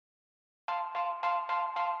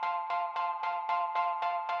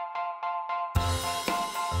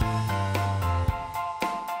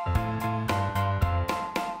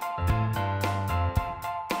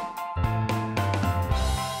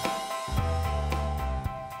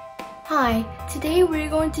Hi, today we're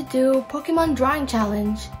going to do Pokemon Drawing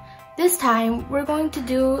Challenge. This time, we're going to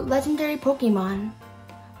do legendary Pokemon.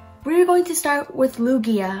 We're going to start with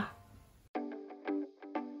Lugia.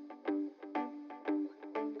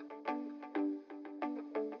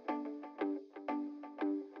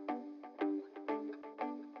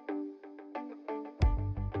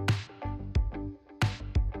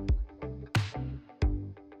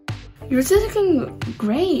 Yours is looking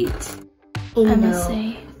great, I must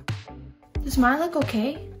say. Does mine look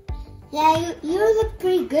okay? Yeah, yours look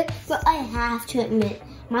pretty good, but I have to admit,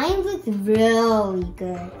 mine looks really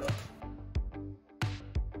good.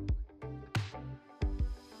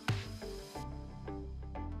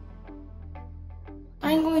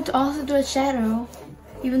 I'm going to also do a shadow,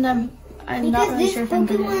 even though I'm not really sure if I'm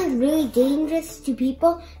good at it. Because this Pokemon is really dangerous to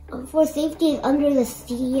people. For safety, it's under the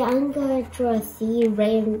sea. I'm going to draw a sea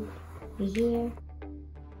right over here.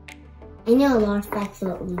 I know a lot of facts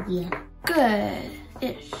about Lugia.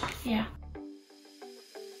 Good-ish, yeah.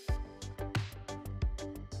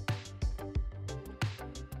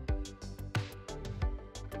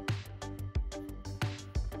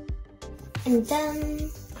 And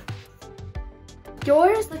then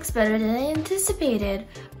yours looks better than I anticipated.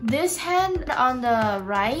 This hand on the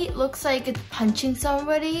right looks like it's punching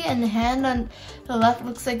somebody, and the hand on the left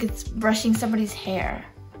looks like it's brushing somebody's hair,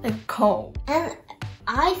 like a comb. And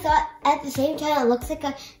I thought at the same time it looks like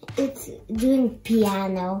it's doing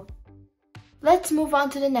piano. Let's move on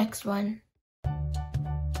to the next one.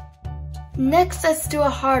 Next, let's do a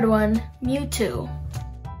hard one, Mewtwo.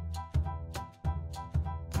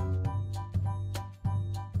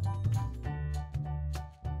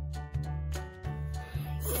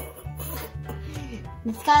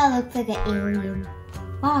 This guy looks like an alien.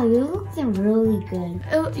 Wow, yours looks really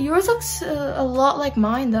good. Yours looks a lot like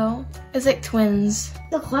mine though. It's like twins.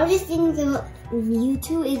 The hardest thing about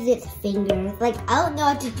Mewtwo is its fingers. Like, I don't know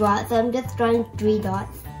how to draw it, so I'm just drawing 3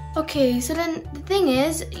 dots. Okay, so then the thing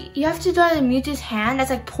is, you have to draw the Mewtwo's hand that's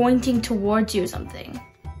like pointing towards you or something.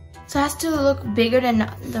 So it has to look bigger than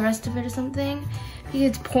the rest of it or something, because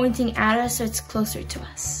it's pointing at us, so it's closer to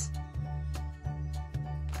us.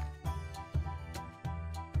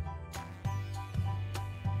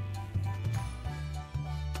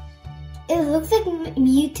 It looks like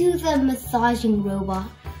Mewtwo's a massaging robot.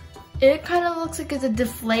 It kind of looks like it's a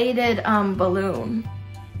deflated balloon.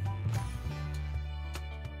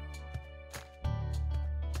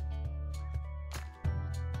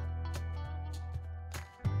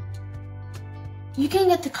 You can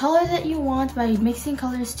get the color that you want by mixing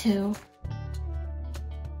colors too.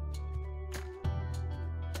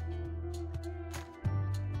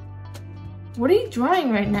 What are you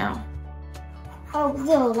drawing right now? Oh,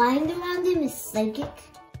 the line around him is psychic.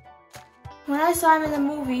 When I saw him in the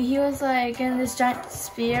movie, he was like in this giant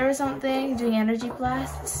sphere or something, doing energy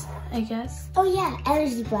blasts, I guess. Oh yeah,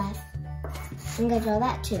 energy blast. I'm gonna draw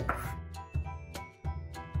that too.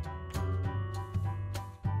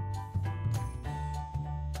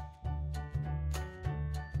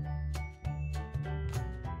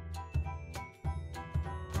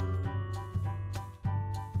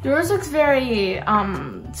 Yours looks very,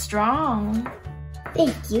 strong.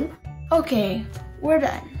 Thank you. Okay, we're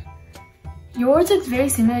done. Yours looks very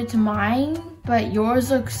similar to mine, but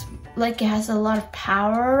yours looks like it has a lot of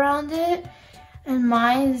power around it, and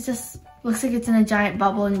mine just looks like it's in a giant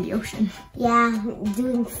bubble in the ocean. Yeah,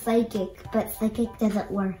 doing psychic, but psychic doesn't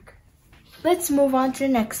work. Let's move on to the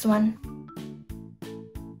next one.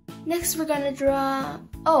 Next we're gonna draw,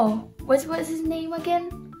 oh, what's his name again?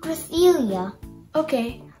 Cresselia.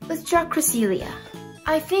 Okay, let's draw Cresselia.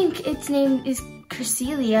 I think its name is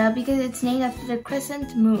Cresselia because it's named after the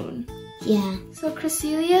crescent moon. Yeah. So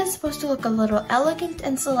Cresselia is supposed to look a little elegant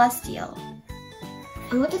and celestial.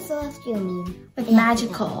 And what does celestial mean? Like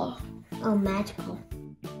magical. Oh, magical.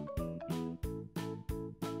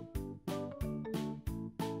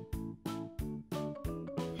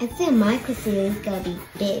 I'd say my Cresselia is gonna be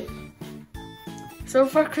big. So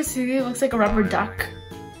far Cresselia looks like a rubber duck.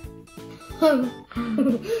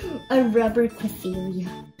 A rubber Cresselia.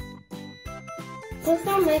 So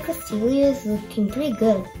far my Cresselia is looking pretty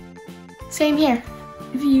good. Same here.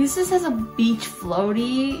 If you use this as a beach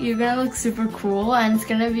floaty, you're gonna look super cool and it's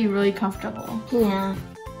gonna be really comfortable. Yeah.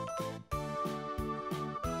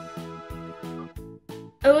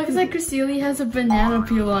 It looks like Cresselia has a banana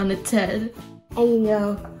peel on its head. I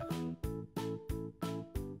know.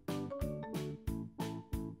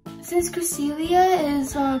 Since Cresselia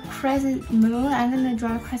is a crescent moon, I'm gonna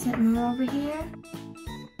draw a crescent moon over here.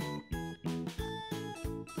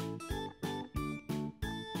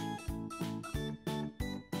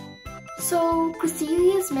 So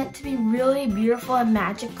Cresselia is meant to be really beautiful and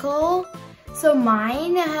magical. So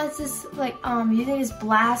mine has this like using this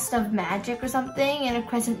blast of magic or something and a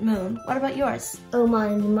crescent moon. What about yours? Oh,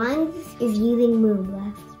 mine is using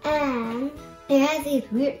moonblast. And it has these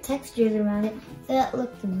weird textures around it, so it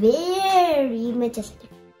looks very majestic.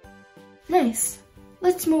 Nice.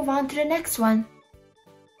 Let's move on to the next one.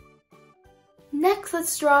 Next,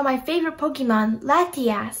 let's draw my favorite Pokemon,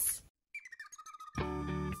 Latias.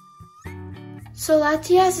 So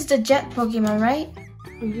Latias is the jet Pokemon, right?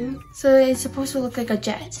 Mm-hmm. So it's supposed to look like a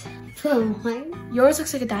jet. So mine? Yours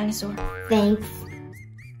looks like a dinosaur. Thanks.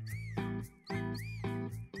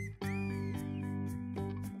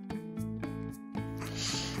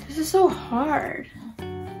 This is so hard.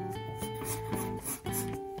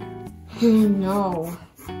 I know.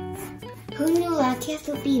 Who knew Latias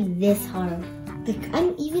would be this hard? Like,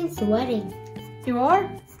 I'm even sweating. You are?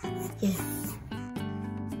 Yes.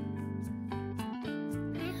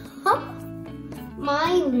 Huh?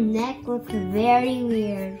 My neck looks very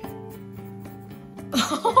weird.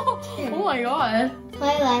 Oh my god.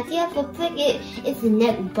 My Latias looks like its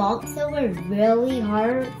neck bumps over really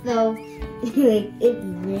hard, so like it's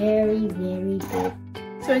very, very big.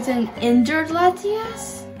 So it's an injured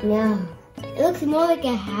Latias? No. It looks more like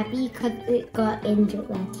a happy because it got injured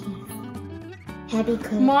Latias. Happy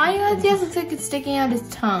because My Latias looks like it's sticking out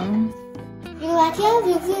its tongue. your Latias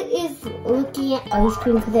is looking at ice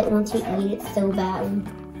cream because it wants to eat it so badly.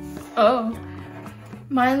 Oh.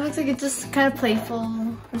 Mine looks like it's just kind of playful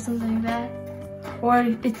or something like that. Or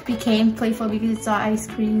it became playful because it saw ice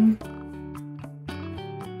cream.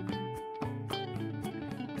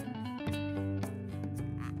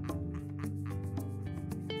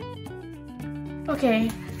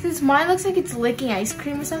 Okay, since mine looks like it's licking ice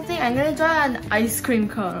cream or something, I'm gonna draw an ice cream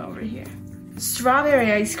cone over here.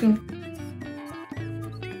 Strawberry ice cream.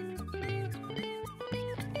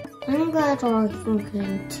 I'm gonna draw ice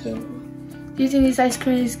cream too. Do you think this ice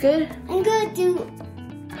cream is good? I'm gonna do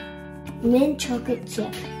mint chocolate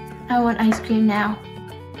chip. I want ice cream now.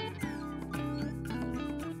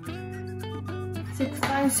 So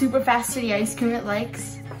flying super fast to the ice cream it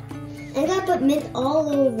likes. I'm gonna put mint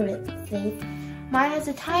all over its face. Mine has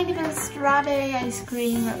a tiny bit of strawberry ice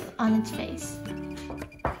cream on its face.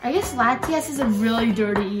 I guess Latias is a really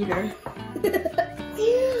dirty eater.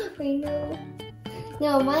 I know.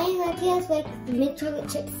 No, my Latias likes the mint chocolate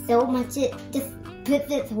chip so much it just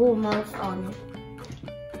puts its whole mouth on it.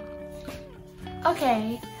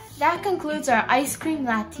 Okay, that concludes our ice cream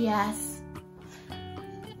Latias.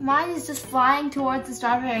 Mine is just flying towards the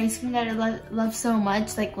strawberry ice cream that I love so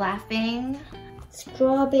much, like laughing.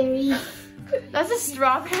 Strawberry. That's a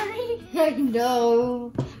strawberry? I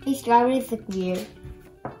know. These strawberries look weird.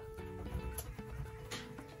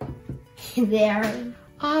 There.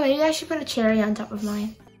 Oh, maybe I should put a cherry on top of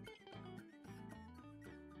mine.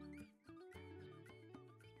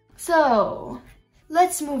 So,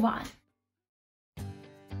 let's move on.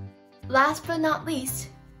 Last but not least,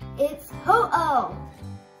 It's Ho-Oh.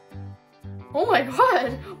 oh my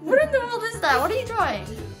god, what in the world is that? What are you drawing?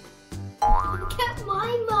 Look at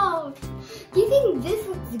my mouth. Do you think this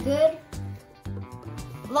looks good?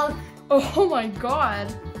 Look. Oh my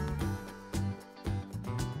god.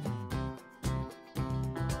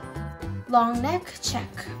 Long neck, check.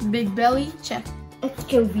 Big belly, check.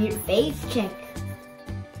 Extra weird face, check.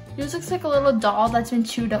 Yours looks like a little doll that's been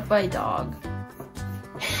chewed up by a dog.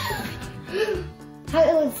 How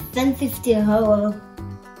it was sensitive to Ho-Oh.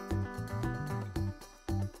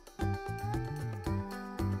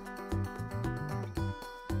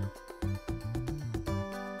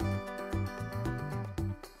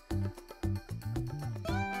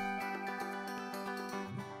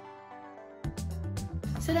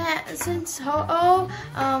 So that since Ho-Oh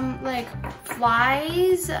like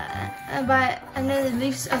flies, and then it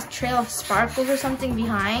leaves a trail of sparkles or something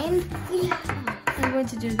behind, Yeah. I'm going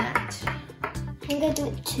to do that. I'm gonna do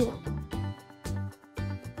it too.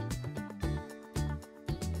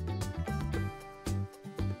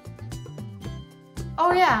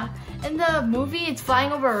 Oh yeah, in the movie it's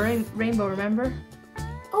flying over a rainbow, remember?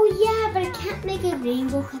 Oh yeah, but I can't make a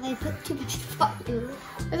rainbow because I put too much fire.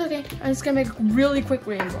 It's okay, I'm just gonna make a really quick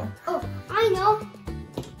rainbow. Oh, I know.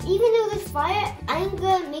 Even though there's fire, I'm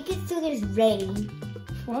gonna make it so there's rain.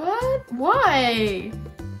 What? Why?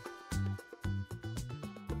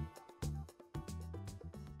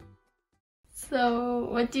 So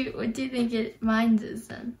what do you think mine is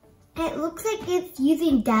then? It looks like it's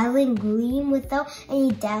using dazzling gleam without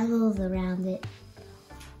any dazzles around it.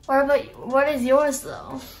 What is yours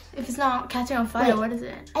though? If it's not catching on fire, Wait. what is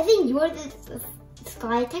it? I think yours is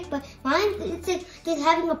sky attack, but mine it's like just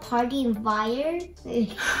having a party in fire.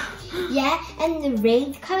 Yeah, and the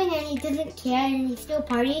rain's coming and he doesn't care and he's still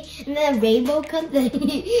partying, and then a rainbow comes and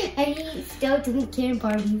he still doesn't care and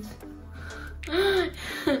parties.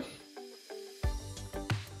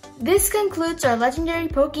 This concludes our legendary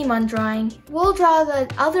Pokemon drawing. We'll draw the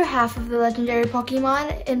other half of the legendary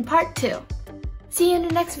Pokemon in part 2. See you in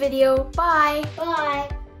the next video. Bye! Bye!